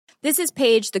This is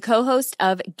Paige, the co-host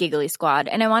of Giggly Squad,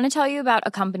 and I want to tell you about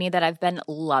a company that I've been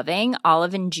loving,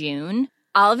 Olive and June.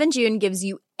 Olive and June gives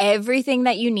you everything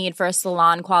that you need for a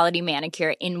salon-quality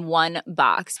manicure in one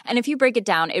box. And if you break it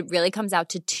down, it really comes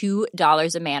out to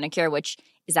 $2 a manicure, which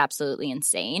is absolutely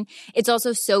insane. It's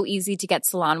also so easy to get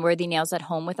salon-worthy nails at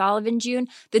home with Olive and June.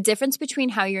 The difference between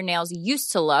how your nails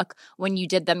used to look when you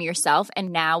did them yourself and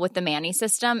now with the Mani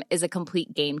system is a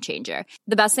complete game changer.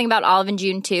 The best thing about Olive and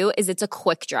June, too, is it's a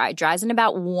quick dry. Dries in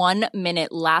about 1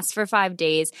 minute, lasts for 5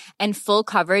 days, and full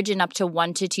coverage in up to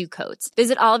 1 to 2 coats.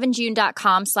 Visit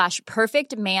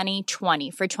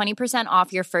oliveandjune.com/perfectmani20 for 20%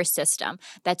 off your first system.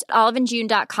 That's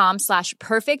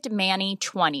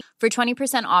oliveandjune.com/perfectmani20 for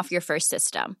 20% off your first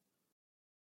system.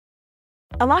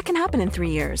 A lot can happen in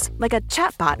 3 years, like a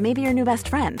chatbot may be your new best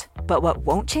friend. But what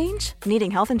won't change?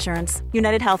 Needing health insurance.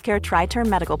 United Healthcare Tri-Term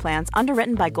Medical Plans,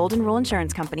 underwritten by Golden Rule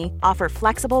Insurance Company, offer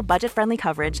flexible, budget-friendly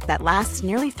coverage that lasts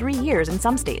nearly 3 years in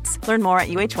some states. Learn more at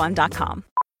uh1.com.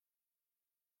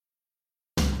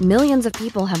 Millions of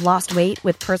people have lost weight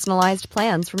with personalized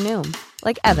plans from Noom.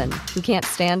 Like Evan, who can't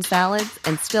stand salads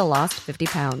and still lost 50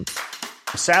 pounds.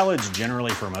 Salads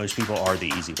generally for most people are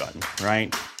the easy button,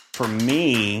 right? For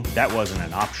me, that wasn't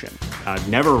an option. I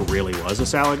never really was a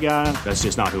salad guy. That's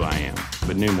just not who I am.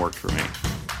 But Noom worked for me.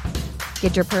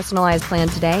 Get your personalized plan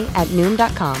today at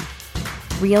Noom.com.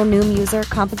 Real Noom user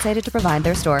compensated to provide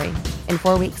their story. In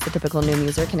 4 weeks, the typical Noom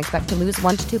user can expect to lose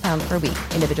 1 to 2 pounds per week.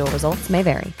 Individual results may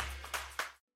vary.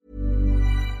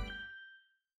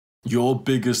 Your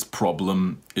biggest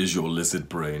problem is your lizard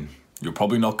brain. You're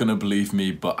probably not going to believe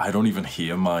me, but I don't even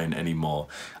hear mine anymore.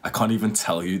 I can't even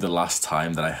tell you the last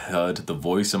time that I heard the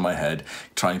voice in my head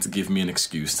trying to give me an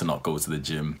excuse to not go to the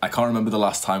gym. I can't remember the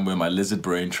last time where my lizard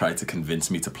brain tried to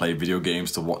convince me to play video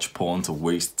games, to watch porn, to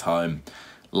waste time.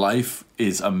 Life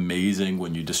is amazing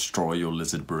when you destroy your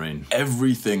lizard brain.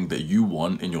 Everything that you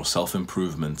want in your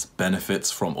self-improvement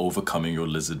benefits from overcoming your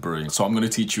lizard brain. So I'm going to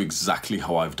teach you exactly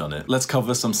how I've done it. Let's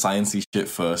cover some sciencey shit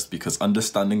first, because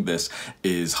understanding this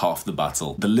is half the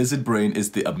battle. The lizard brain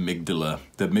is the amygdala.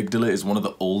 The amygdala is one of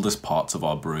the oldest parts of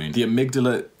our brain. The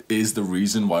amygdala is the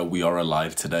reason why we are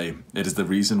alive today. It is the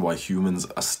reason why humans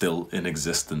are still in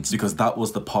existence, because that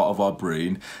was the part of our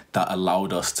brain that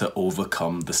allowed us to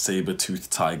overcome the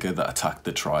saber-toothed tiger that attacked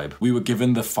the tribe. We were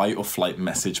given the fight or flight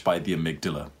message by the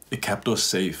amygdala. It kept us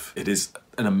safe. It is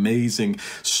an amazing,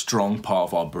 strong part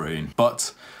of our brain,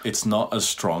 but it's not as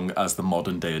strong as the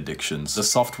modern day addictions. The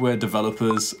software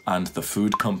developers and the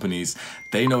food companies,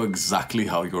 they know exactly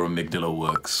how your amygdala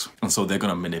works, and so they're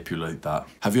going to manipulate that.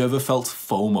 Have you ever felt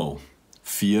FOMO?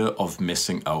 Fear of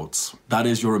missing out. That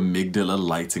is your amygdala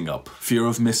lighting up. Fear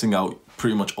of missing out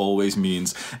pretty much always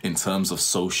means in terms of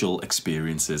social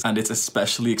experiences, and it's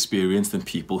especially experienced in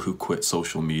people who quit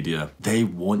social media. They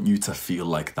want you to feel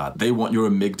like that. They want your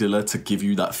amygdala to give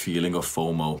you that feeling of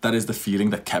FOMO. That is the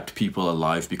feeling that kept people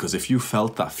alive, because if you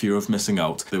felt that fear of missing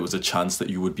out, there was a chance that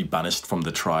you would be banished from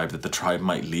the tribe, that the tribe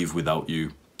might leave without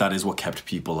you. That is what kept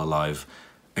people alive.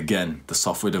 Again, the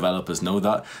software developers know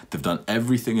that. They've done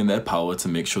everything in their power to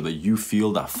make sure that you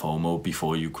feel that FOMO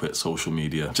before you quit social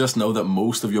media. Just know that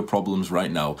most of your problems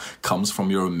right now comes from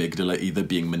your amygdala either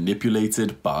being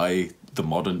manipulated by the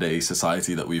modern day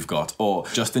society that we've got, or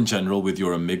just in general with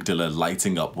your amygdala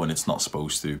lighting up when it's not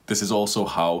supposed to. This is also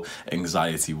how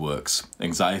anxiety works.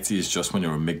 Anxiety is just when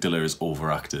your amygdala is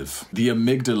overactive. The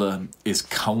amygdala is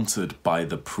countered by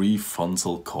the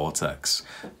prefrontal cortex.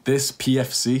 This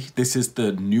PFC, this is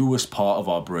the newest part of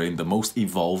our brain, the most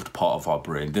evolved part of our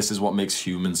brain. This is what makes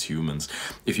humans humans.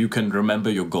 If you can remember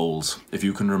your goals, if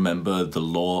you can remember the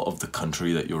law of the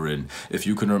country that you're in, if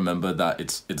you can remember that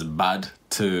it's bad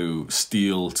to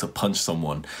steal, to punch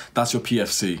someone, that's your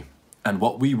PFC. And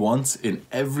what we want in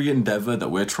every endeavor that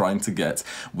we're trying to get,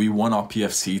 we want our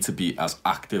PFC to be as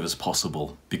active as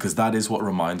possible, because that is what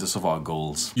reminds us of our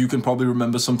goals. You can probably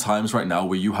remember some times right now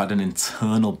where you had an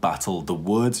internal battle. The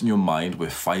words in your mind were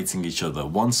fighting each other.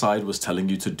 One side was telling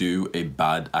you to do a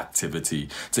bad activity,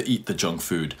 to eat the junk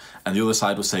food. And the other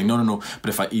side was saying, no,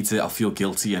 but if I eat it, I'll feel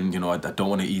guilty, and I don't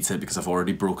want to eat it because I've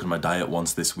already broken my diet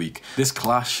once this week. This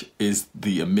clash is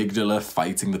the amygdala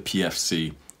fighting the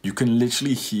PFC. You can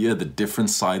literally hear the different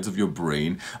sides of your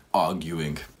brain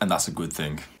arguing, and that's a good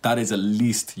thing. That is at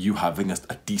least you having a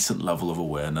decent level of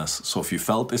awareness. So if you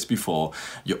felt this before,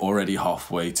 you're already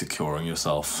halfway to curing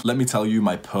yourself. Let me tell you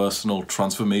my personal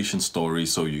transformation story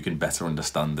so you can better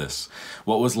understand this.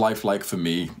 What was life like for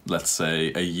me, let's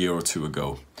say, a year or two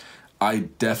ago? I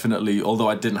definitely, although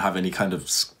I didn't have any kind of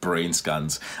brain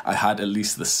scans, I had at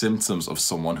least the symptoms of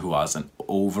someone who has an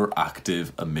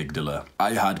overactive amygdala.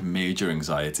 I had major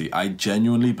anxiety. I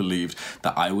genuinely believed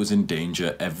that I was in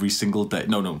danger every single day.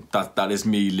 No, that is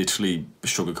me literally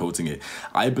sugarcoating it.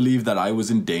 I believed that I was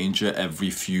in danger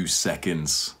every few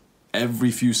seconds.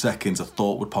 Every few seconds, a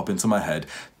thought would pop into my head.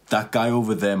 That guy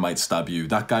over there might stab you.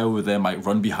 That guy over there might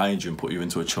run behind you and put you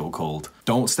into a chokehold.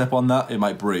 Don't step on that, it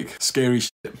might break. Scary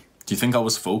shit. Do you think I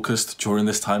was focused during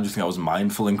this time? Do you think I was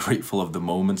mindful and grateful of the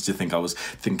moments? Do you think I was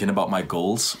thinking about my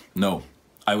goals? No.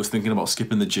 I was thinking about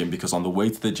skipping the gym because on the way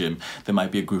to the gym, there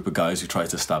might be a group of guys who try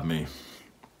to stab me.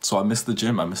 So I missed the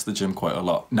gym. I missed the gym quite a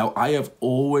lot. Now, I have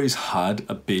always had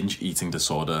a binge eating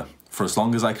disorder. For as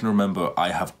long as I can remember,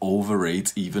 I have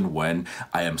overate even when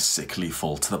I am sickly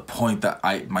full, to the point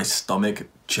that my stomach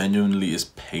genuinely is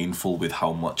painful with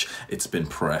how much it's been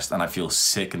pressed, and I feel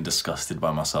sick and disgusted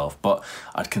by myself, but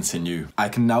I'd continue. I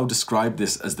can now describe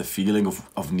this as the feeling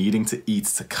of needing to eat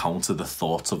to counter the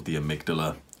thoughts of the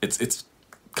amygdala. It's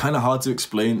kind of hard to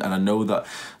explain, and I know that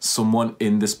someone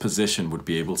in this position would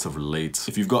be able to relate.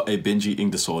 If you've got a binge eating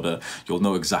disorder, you'll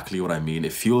know exactly what I mean.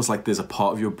 It feels like there's a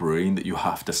part of your brain that you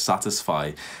have to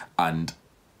satisfy, and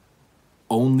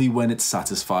only when it's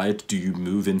satisfied do you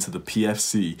move into the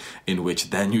PFC, in which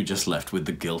then you're just left with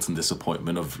the guilt and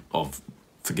disappointment of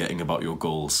forgetting about your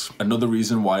goals. Another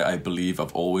reason why I believe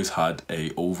I've always had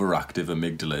a overactive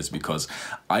amygdala is because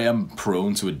I am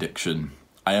prone to addiction.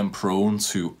 I am prone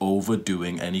to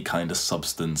overdoing any kind of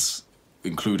substance,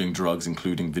 including drugs,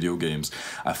 including video games.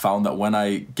 I found that when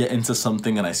I get into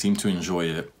something and I seem to enjoy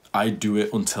it, I do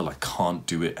it until I can't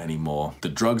do it anymore. The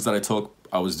drugs that I took,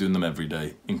 I was doing them every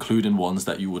day, including ones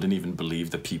that you wouldn't even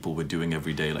believe that people were doing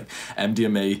every day. Like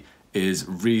MDMA is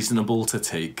reasonable to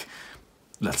take,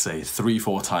 let's say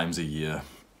 3-4 times a year.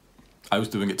 I was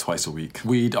doing it twice a week.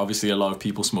 Weed, obviously a lot of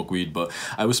people smoke weed, but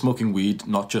I was smoking weed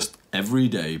not just every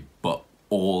day, but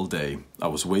all day. I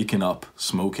was waking up,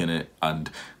 smoking it, and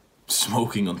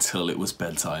smoking until it was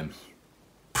bedtime.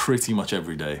 Pretty much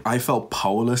every day. I felt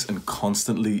powerless and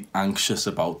constantly anxious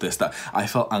about this. That I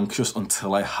felt anxious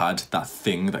until I had that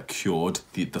thing that cured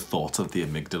the thought of the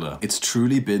amygdala. It's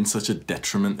truly been such a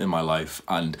detriment in my life,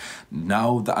 and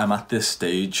now that I'm at this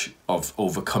stage of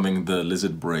overcoming the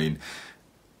lizard brain,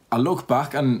 I look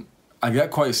back and I get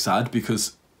quite sad,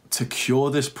 because to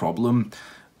cure this problem,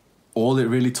 all it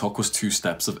really took was 2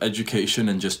 steps of education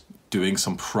and just doing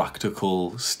some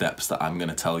practical steps that I'm going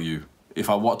to tell you. If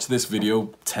I watched this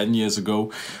video 10 years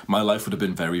ago, my life would have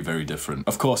been very, very different.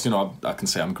 Of course, I can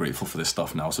say I'm grateful for this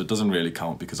stuff now, so it doesn't really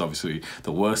count, because obviously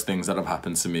the worst things that have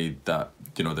happened to me, that,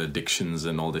 the addictions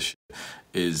and all this shit,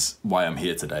 is why I'm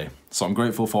here today. So I'm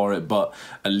grateful for it, but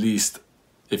at least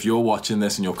if you're watching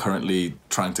this and you're currently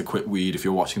trying to quit weed, if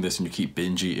you're watching this and you keep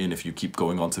binge eating, if you keep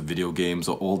going on to video games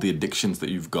or all the addictions that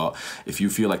you've got, if you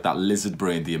feel like that lizard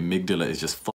brain, the amygdala, is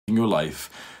just fucking your life,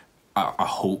 I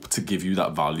hope to give you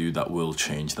that value that will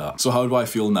change that. So how do I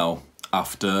feel now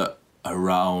after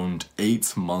around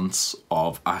 8 months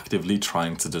of actively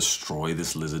trying to destroy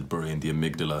this lizard brain, the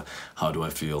amygdala? How do I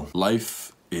feel?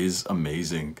 Life is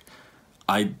amazing.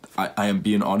 I am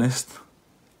being honest.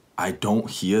 I don't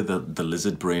hear the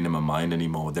lizard brain in my mind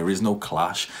anymore. There is no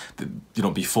clash.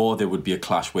 Before there would be a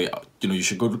clash where, you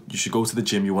should go to the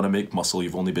gym. You want to make muscle.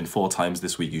 You've only been 4 times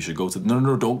this week. You should go to,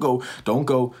 no, don't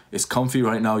go. It's comfy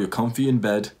right now. You're comfy in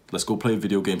bed. Let's go play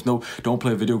video games. No, don't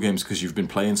play video games because you've been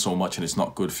playing so much and it's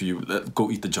not good for you. Go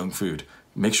eat the junk food.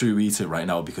 Make sure you eat it right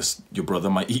now, because your brother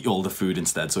might eat all the food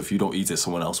instead. So if you don't eat it,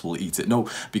 someone else will eat it. No,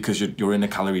 because you're in a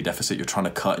calorie deficit. You're trying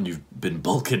to cut and you've been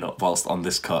bulking up whilst on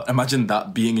this cut. Imagine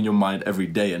that being in your mind every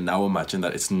day, and now imagine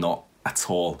that it's not at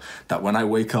all. That when I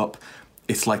wake up,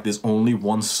 it's like there's only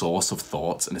one source of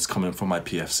thoughts, and it's coming from my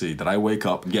PFC. That I wake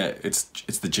up, it's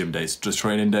the gym day, it's just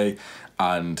training day,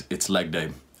 and it's leg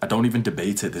day. I don't even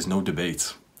debate it. There's no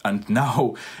debate. And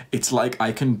now it's like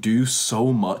I can do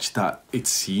so much that it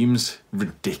seems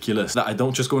ridiculous. That I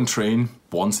don't just go and train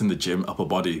once in the gym, upper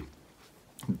body.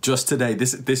 Just today,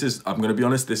 this is, I'm going to be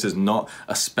honest, this is not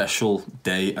a special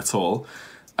day at all.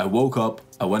 I woke up,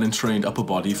 I went and trained upper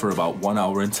body for about 1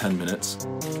 hour and 10 minutes.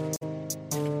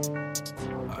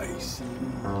 I see.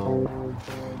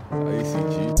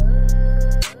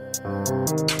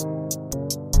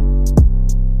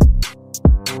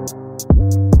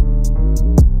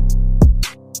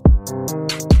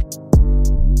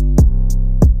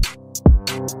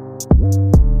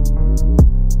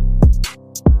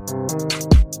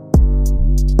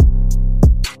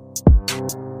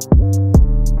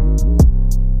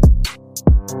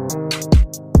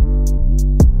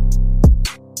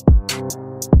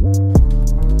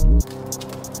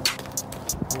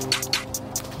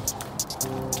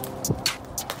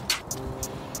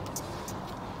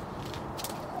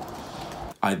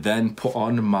 I then put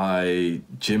on my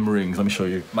gym rings. Let me show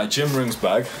you. My gym rings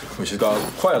bag, which has got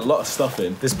quite a lot of stuff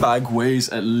in. This bag weighs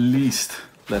at least,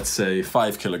 let's say,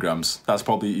 5 kilograms. That's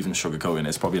probably even sugarcoating.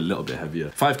 It's probably a little bit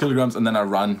heavier. 5 kilograms, and then I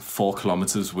ran 4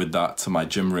 kilometers with that to my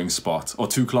gym ring spot, or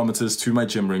 2 kilometers to my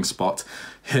gym ring spot.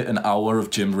 Hit an hour of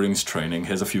gym rings training.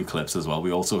 Here's a few clips as well.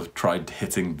 We also tried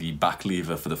hitting the back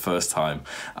lever for the first time,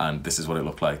 and this is what it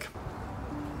looked like.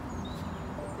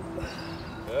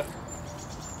 Yeah.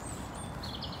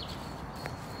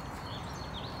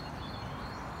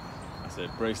 That's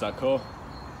it. Brace that core.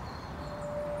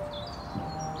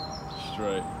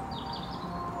 Straight.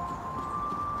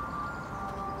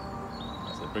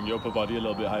 That's it. Bring your upper body a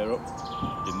little bit higher up.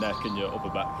 Your neck and your upper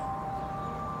back.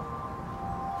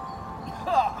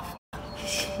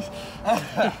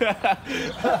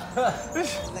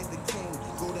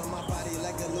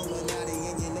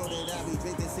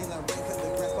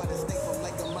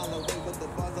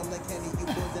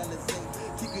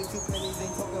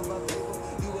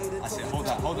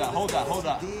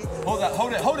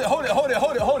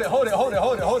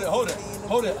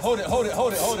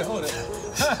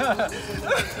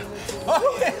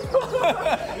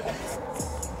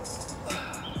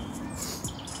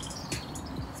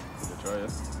 Try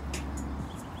it.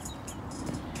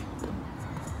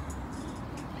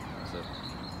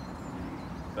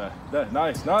 There.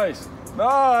 Nice.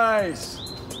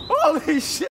 Holy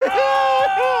shit! What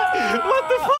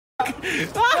the fuck?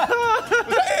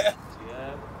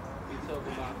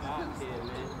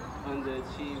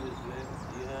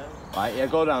 Right, yeah,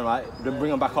 go down, right? Then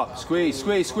bring them back up. Squeeze.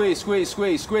 Man,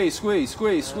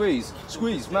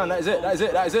 that is it.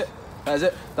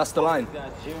 That's the line.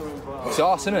 It's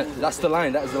arse, isn't it? That's the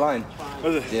line.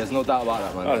 Yeah, there's no doubt about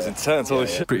that, man. That was intense, holy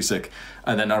shit. Pretty sick.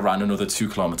 And then I ran another 2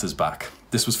 kilometers back.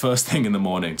 This was first thing in the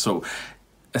morning. So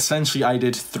essentially I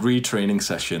did 3 training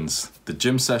sessions. The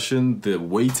gym session, the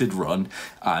weighted run,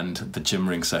 and the gym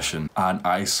ring session. And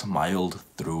I smiled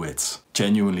through it.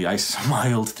 Genuinely, I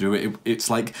smiled through it. It's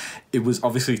like, it was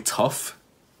obviously tough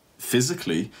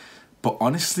physically, but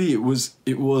honestly, it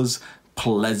was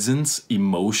pleasant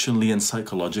emotionally and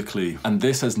psychologically. And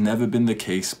this has never been the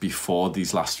case before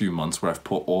these last few months, where I've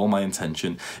put all my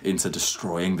intention into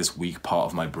destroying this weak part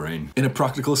of my brain. In a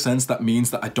practical sense, that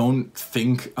means that I don't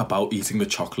think about eating the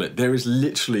chocolate. There is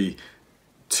literally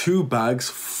 2 bags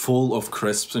full of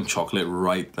crisps and chocolate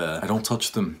right there. I don't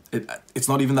touch them. It's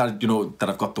not even that, that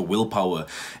I've got the willpower.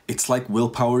 It's like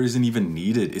willpower isn't even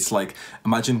needed. It's like,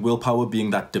 imagine willpower being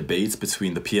that debate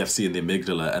between the PFC and the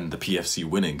amygdala and the PFC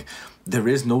winning. There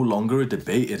is no longer a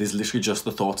debate. It is literally just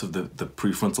the thought of the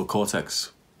prefrontal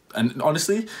cortex. And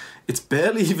honestly, it's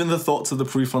barely even the thoughts of the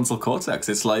prefrontal cortex.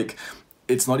 It's like,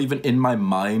 it's not even in my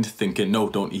mind thinking, no,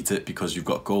 don't eat it because you've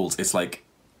got goals. It's like,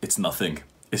 it's nothing.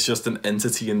 It's just an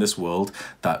entity in this world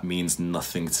that means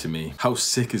nothing to me. How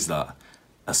sick is that?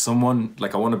 As someone,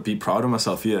 I want to be proud of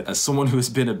myself here, as someone who has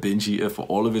been a binge eater for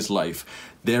all of his life,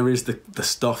 there is the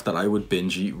stuff that I would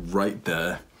binge eat right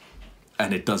there,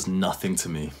 and it does nothing to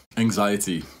me.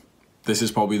 Anxiety. This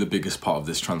is probably the biggest part of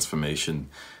this transformation.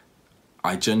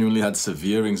 I genuinely had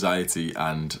severe anxiety,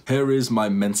 and here is my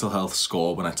mental health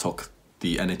score when I took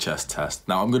the NHS test.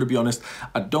 Now, I'm going to be honest,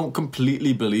 I don't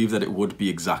completely believe that it would be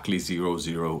exactly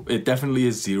 0-0. It definitely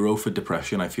is 0 for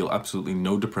depression. I feel absolutely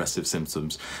no depressive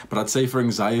symptoms. But I'd say for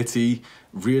anxiety,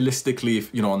 realistically,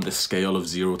 if, on this scale of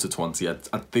 0 to 20,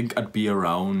 I think I'd be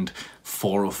around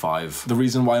 4 or 5. The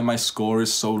reason why my score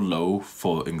is so low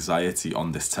for anxiety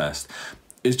on this test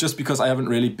is just because I haven't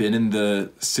really been in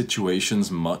the situations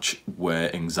much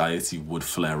where anxiety would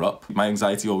flare up. My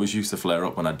anxiety always used to flare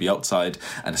up when I'd be outside,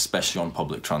 and especially on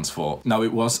public transport. Now,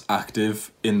 it was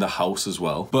active in the house as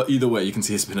well, but either way, you can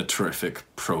see it's been a terrific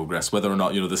progress, whether or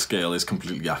not, the scale is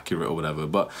completely accurate or whatever,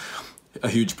 but a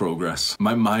huge progress.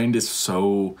 My mind is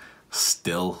so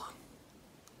still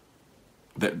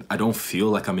that I don't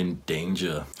feel like I'm in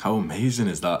danger. How amazing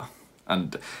is that?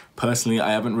 And personally,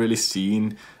 I haven't really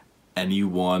seen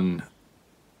anyone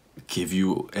give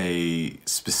you a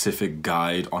specific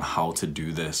guide on how to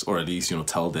do this, or at least,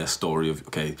 tell their story of,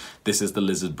 okay, this is the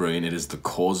lizard brain, it is the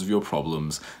cause of your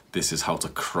problems, this is how to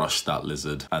crush that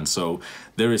lizard. And so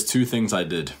there is 2 things I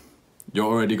did. You're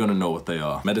already going to know what they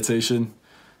are. Meditation,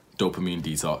 dopamine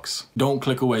detox. Don't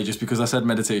click away just because I said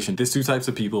meditation. There's 2 types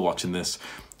of people watching this.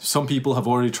 Some people have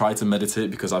already tried to meditate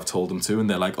because I've told them to, and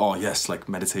they're like, oh yes,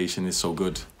 meditation is so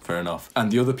good. Fair enough.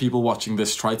 And the other people watching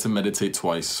this tried to meditate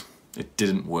twice. It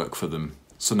didn't work for them.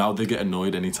 So now they get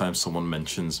annoyed anytime someone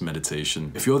mentions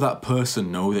meditation. If you're that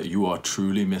person, know that you are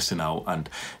truly missing out, and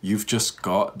you've just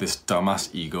got this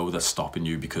dumbass ego that's stopping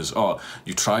you because,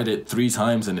 you tried it 3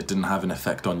 times and it didn't have an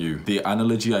effect on you. The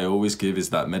analogy I always give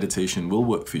is that meditation will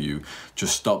work for you.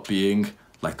 Just stop being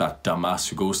like that dumbass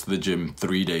who goes to the gym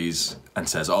 3 days and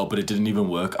says, but it didn't even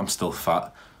work, I'm still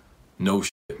fat. No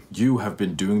shit. You have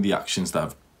been doing the actions that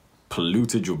have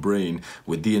polluted your brain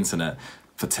with the internet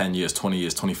for 10 years, 20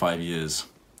 years, 25 years.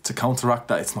 To counteract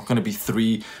that, it's not going to be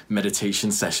 3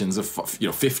 meditation sessions of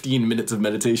 15 minutes of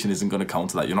meditation isn't going to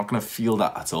counter that. You're not going to feel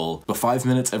that at all. But 5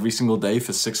 minutes every single day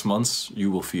for 6 months, you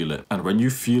will feel it. And when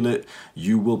you feel it,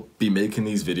 you will be making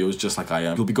these videos just like I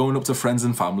am. You'll be going up to friends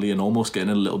and family and almost getting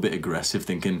a little bit aggressive,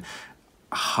 thinking,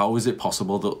 how is it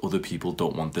possible that other people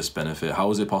don't want this benefit?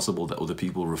 How is it possible that other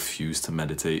people refuse to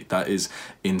meditate? That is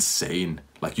insane.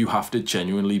 Like, you have to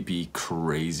genuinely be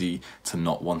crazy to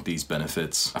not want these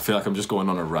benefits. I feel like I'm just going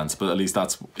on a rant, but at least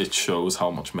it shows how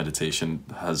much meditation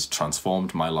has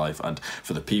transformed my life. And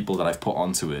for the people that I've put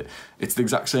onto it, it's the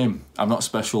exact same. I'm not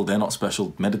special, they're not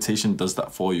special. Meditation does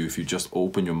that for you if you just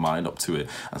open your mind up to it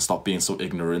and stop being so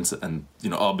ignorant and,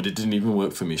 but it didn't even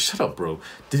work for me. Shut up, bro.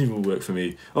 Didn't even work for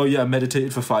me. Oh yeah, I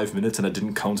meditated for 5 minutes and I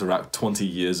didn't counteract 20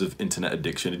 years of internet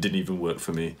addiction. It didn't even work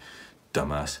for me.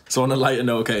 Dumbass. So on a lighter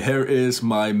note, okay, here is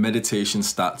my meditation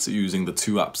stats using the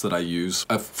 2 apps that I use.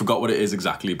 I forgot what it is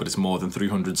exactly, but it's more than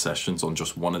 300 sessions on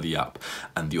just one of the app,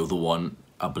 and the other one,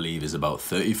 I believe, is about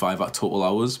 35 at total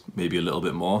hours, maybe a little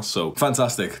bit more. So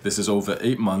fantastic. This is over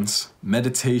 8 months.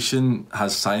 Meditation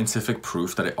has scientific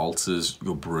proof that it alters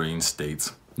your brain state.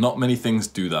 Not many things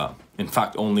do that. In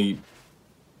fact,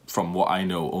 from what I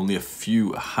know, only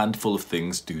a handful of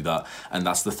things do that, and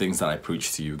that's the things that I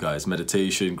preach to you guys.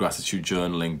 Meditation, gratitude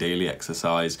journaling, daily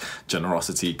exercise,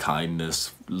 generosity,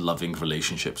 kindness, loving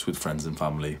relationships with friends and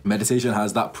family. Meditation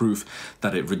has that proof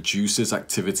that it reduces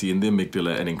activity in the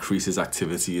amygdala and increases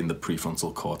activity in the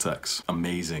prefrontal cortex.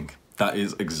 Amazing. That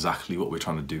is exactly what we're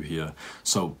trying to do here.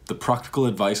 So the practical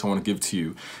advice I want to give to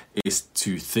you is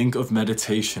to think of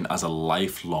meditation as a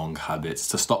lifelong habit.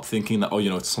 To stop thinking that,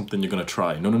 it's something you're going to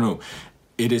try. No.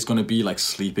 It is going to be like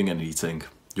sleeping and eating.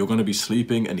 You're going to be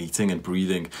sleeping and eating and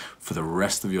breathing for the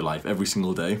rest of your life, every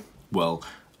single day. Well,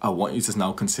 I want you to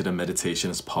now consider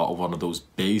meditation as part of one of those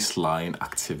baseline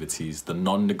activities, the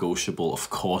non-negotiable.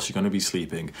 Of course, you're going to be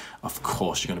sleeping. Of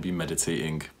course, you're going to be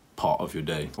meditating part of your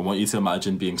day. I want you to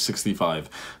imagine being 65,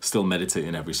 still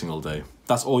meditating every single day.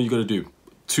 That's all you got to do.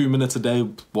 2 minutes a day,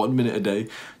 1 minute a day.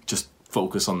 Just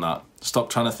focus on that.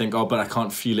 Stop trying to think, but I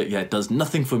can't feel it. Yeah, it does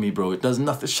nothing for me, bro. It does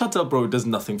nothing. Shut up, bro. It does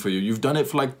nothing for you. You've done it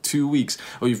for like 2 weeks,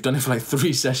 or you've done it for like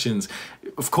 3 sessions.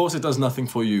 Of course it does nothing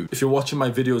for you. If you're watching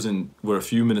my videos and we're a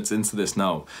few minutes into this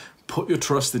now, put your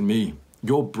trust in me.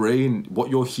 Your brain,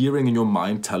 what you're hearing in your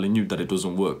mind telling you that it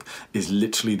doesn't work is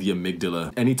literally the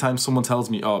amygdala. Anytime someone tells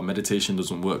me, meditation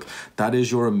doesn't work, that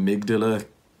is your amygdala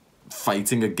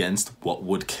fighting against what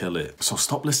would kill it. So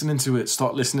stop listening to it.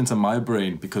 Start listening to my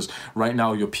brain, because right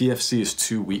now your PFC is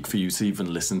too weak for you to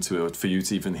even listen to it, for you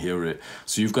to even hear it.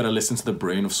 So you've got to listen to the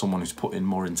brain of someone who's put in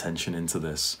more intention into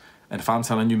this. And if I'm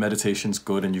telling you meditation's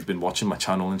good and you've been watching my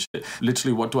channel and shit,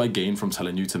 literally what do I gain from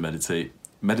telling you to meditate?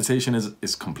 Meditation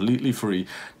is completely free.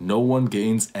 No one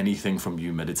gains anything from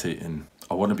you meditating.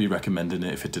 I wouldn't be recommending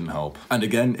it if it didn't help. And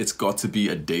again, it's got to be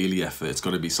a daily effort. It's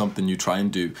got to be something you try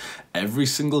and do every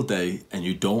single day, and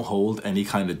you don't hold any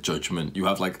kind of judgment.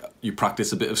 You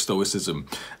practice a bit of stoicism,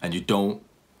 and you don't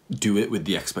do it with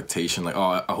the expectation like,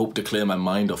 I hope to clear my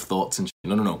mind of thoughts and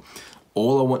shit. No.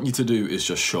 All I want you to do is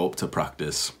just show up to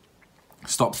practice.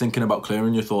 Stop thinking about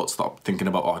clearing your thoughts. Stop thinking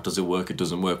about, does it work? It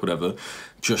doesn't work, whatever.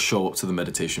 Just show up to the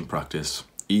meditation practice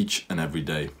each and every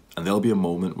day. And there'll be a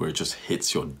moment where it just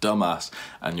hits your dumb ass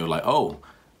and you're like,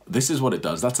 this is what it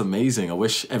does. That's amazing. I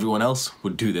wish everyone else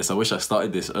would do this. I wish I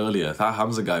started this earlier. That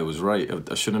Hamza guy was right.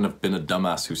 I shouldn't have been a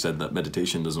dumbass who said that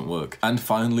meditation doesn't work. And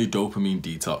finally, dopamine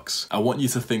detox. I want you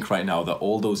to think right now that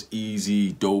all those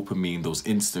easy dopamine, those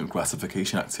instant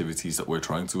gratification activities that we're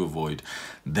trying to avoid,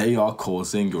 they are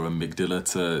causing your amygdala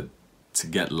to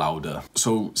get louder.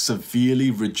 So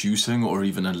severely reducing or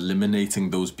even eliminating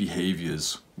those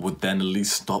behaviors would then at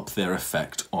least stop their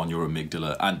effect on your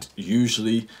amygdala. And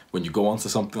usually when you go onto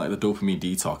something like the dopamine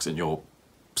detox and you're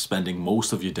spending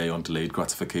most of your day on delayed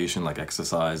gratification like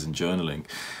exercise and journaling,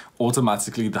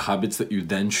 automatically the habits that you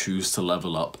then choose to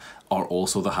level up are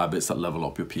also the habits that level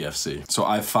up your PFC. So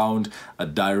I found a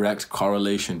direct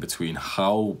correlation between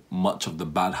how much of the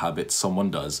bad habits someone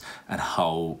does and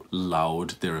how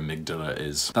loud their amygdala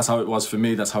is. That's how it was for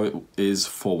me. That's how it is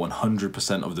for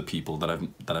 100% of the people that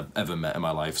I've ever met in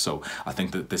my life. So I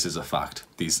think that this is a fact.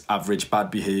 These average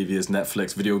bad behaviors,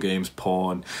 Netflix, video games,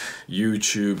 porn,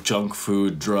 YouTube, junk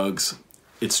food, drugs,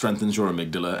 it strengthens your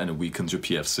amygdala and it weakens your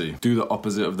PFC. Do the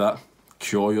opposite of that.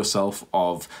 Cure yourself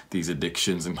of these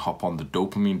addictions and hop on the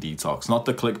dopamine detox. Not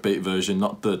the clickbait version,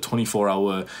 not the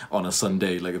 24-hour on a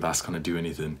Sunday, like that's gonna do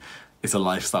anything. It's a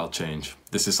lifestyle change.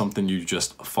 This is something you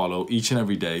just follow each and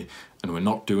every day, and we're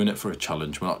not doing it for a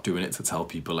challenge. We're not doing it to tell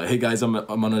people like, hey guys, I'm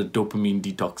on a dopamine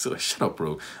detox. Like, shut up,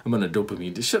 bro. I'm on a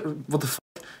dopamine what the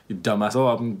fuck, you dumbass. Oh,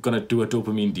 I'm gonna do a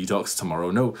dopamine detox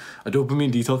tomorrow. No, a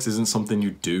dopamine detox isn't something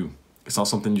you do. It's not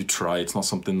something you try. It's not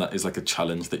something that is like a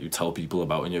challenge that you tell people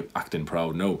about and you're acting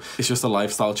proud. No, it's just a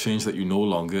lifestyle change that you no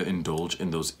longer indulge in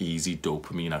those easy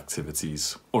dopamine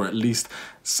activities, or at least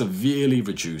severely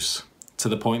reduce to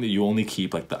the point that you only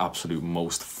keep like the absolute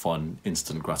most fun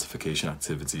instant gratification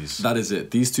activities. That is it.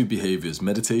 These two behaviors,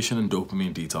 meditation and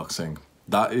dopamine detoxing,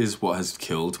 that is what has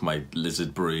killed my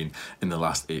lizard brain in the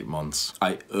last 8 months.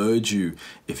 I urge you,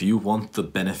 if you want the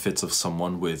benefits of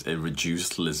someone with a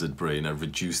reduced lizard brain, a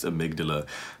reduced amygdala,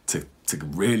 to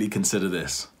really consider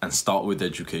this and start with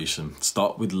education.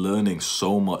 Start with learning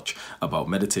so much about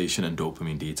meditation and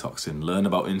dopamine detoxing. Learn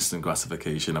about instant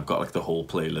gratification. I've got like the whole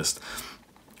playlist.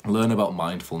 Learn about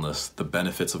mindfulness, the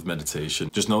benefits of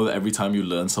meditation. Just know that every time you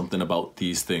learn something about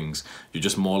these things, you're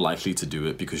just more likely to do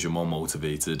it because you're more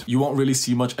motivated. You won't really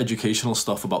see much educational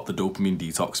stuff about the dopamine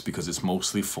detox because it's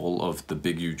mostly full of the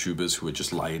big YouTubers who are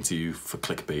just lying to you for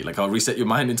clickbait. Like, I'll reset your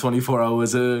mind in 24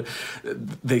 hours.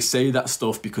 They say that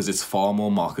stuff because it's far more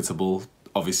marketable.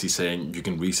 Obviously saying you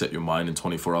can reset your mind in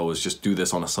 24 hours, just do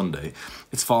this on a Sunday.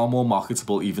 It's far more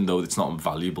marketable even though it's not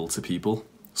valuable to people.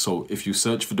 So if you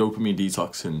search for dopamine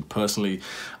detoxing, personally,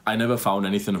 I never found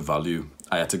anything of value.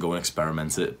 I had to go and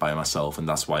experiment it by myself, and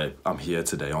that's why I'm here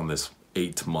today on this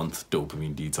 8-month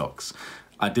dopamine detox.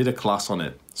 I did a class on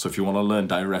it, so if you want to learn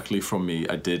directly from me,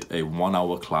 I did a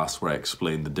 1-hour class where I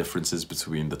explained the differences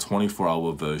between the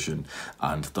 24-hour version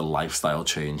and the lifestyle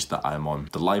change that I'm on.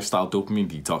 The lifestyle dopamine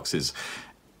detox is,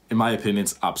 in my opinion,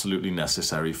 it's absolutely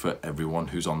necessary for everyone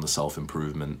who's on the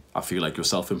self-improvement. I feel like your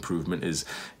self-improvement is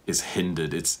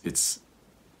hindered. It's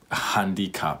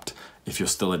handicapped if you're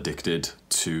still addicted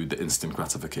to the instant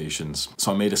gratifications.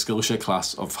 So I made a Skillshare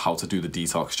class of how to do the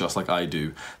detox just like I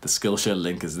do. The Skillshare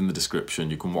link is in the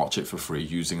description. You can watch it for free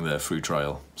using their free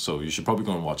trial. So you should probably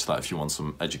go and watch that if you want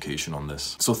some education on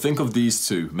this. So think of these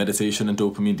two, meditation and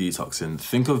dopamine detoxing.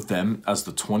 Think of them as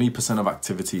the 20% of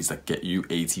activities that get you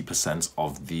 80%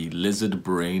 of the lizard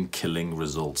brain killing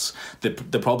results. There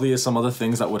probably is some other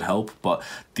things that would help, but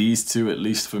these two, at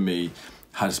least for me,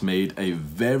 has made a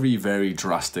very, very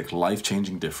drastic,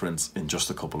 life-changing difference in just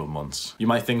a couple of months. You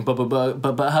might think, but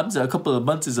Hamza, a couple of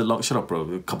months is a long... Shut up, bro.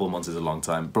 A couple of months is a long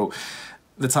time. Bro,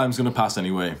 the time's going to pass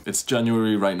anyway. It's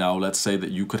January right now. Let's say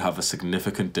that you could have a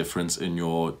significant difference in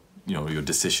your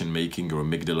decision making, your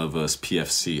amygdala versus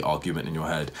PFC argument in your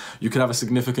head. You could have a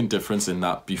significant difference in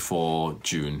that before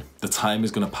June. The time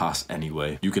is going to pass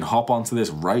anyway. You can hop onto this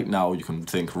right now. You can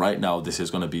think right now, this is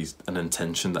going to be an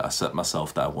intention that I set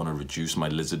myself, that I want to reduce my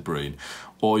lizard brain.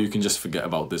 Or you can just forget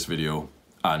about this video.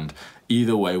 And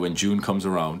either way, when June comes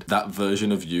around, that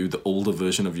version of you, the older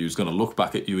version of you, is going to look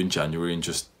back at you in January and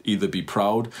just either be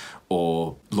proud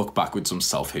or look back with some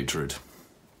self-hatred.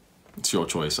 It's your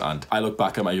choice, and I look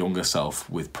back at my younger self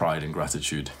with pride and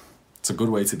gratitude. It's a good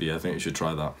way to be. I think you should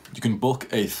try that. You can book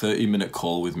a 30-minute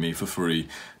call with me for free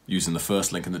using the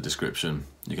first link in the description.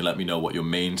 You can let me know what your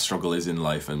main struggle is in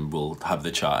life and we'll have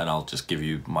the chat and I'll just give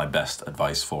you my best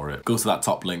advice for it. Go to that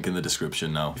top link in the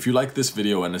description now. If you like this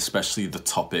video, and especially the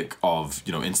topic of,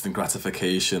 instant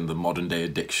gratification, the modern day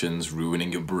addictions,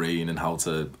 ruining your brain and how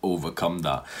to overcome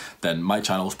that, then my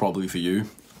channel is probably for you.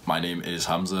 My name is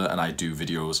Hamza and I do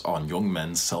videos on young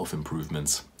men's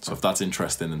self-improvement. So if that's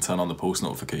interesting, then turn on the post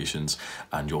notifications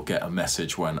and you'll get a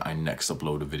message when I next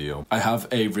upload a video. I have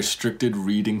a restricted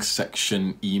reading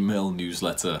section email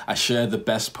newsletter. I share the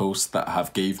best posts that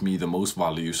have gave me the most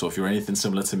value. So if you're anything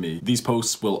similar to me, these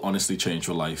posts will honestly change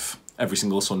your life. Every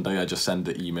single Sunday, I just send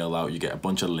the email out. You get a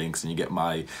bunch of links and you get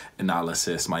my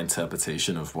analysis, my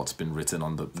interpretation of what's been written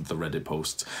on the Reddit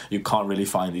posts. You can't really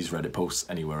find these Reddit posts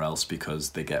anywhere else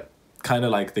because they get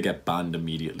banned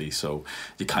immediately. So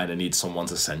you kind of need someone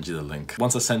to send you the link.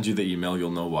 Once I send you the email,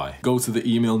 you'll know why. Go to the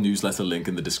email newsletter link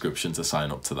in the description to sign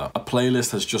up to that. A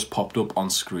playlist has just popped up on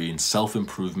screen,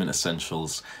 Self-Improvement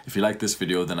Essentials. If you like this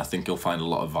video, then I think you'll find a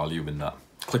lot of value in that.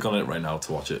 Click on it right now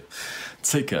to watch it.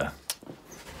 Take care.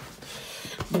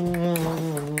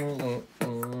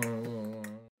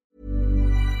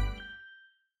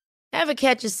 Ever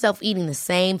catch yourself eating the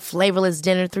same flavorless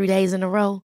dinner 3 days in a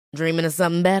row? Dreaming of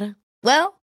something better?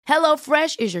 Well,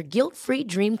 HelloFresh is your guilt-free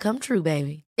dream come true,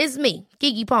 baby. It's me,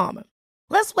 Keke Palmer.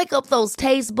 Let's wake up those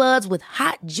taste buds with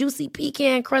hot, juicy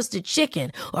pecan-crusted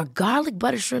chicken or garlic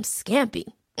butter shrimp scampi.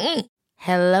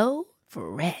 Hello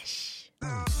Fresh.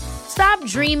 Stop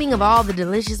dreaming of all the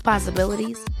delicious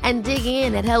possibilities and dig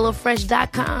in at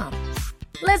HelloFresh.com.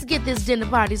 Let's get this dinner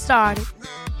party started.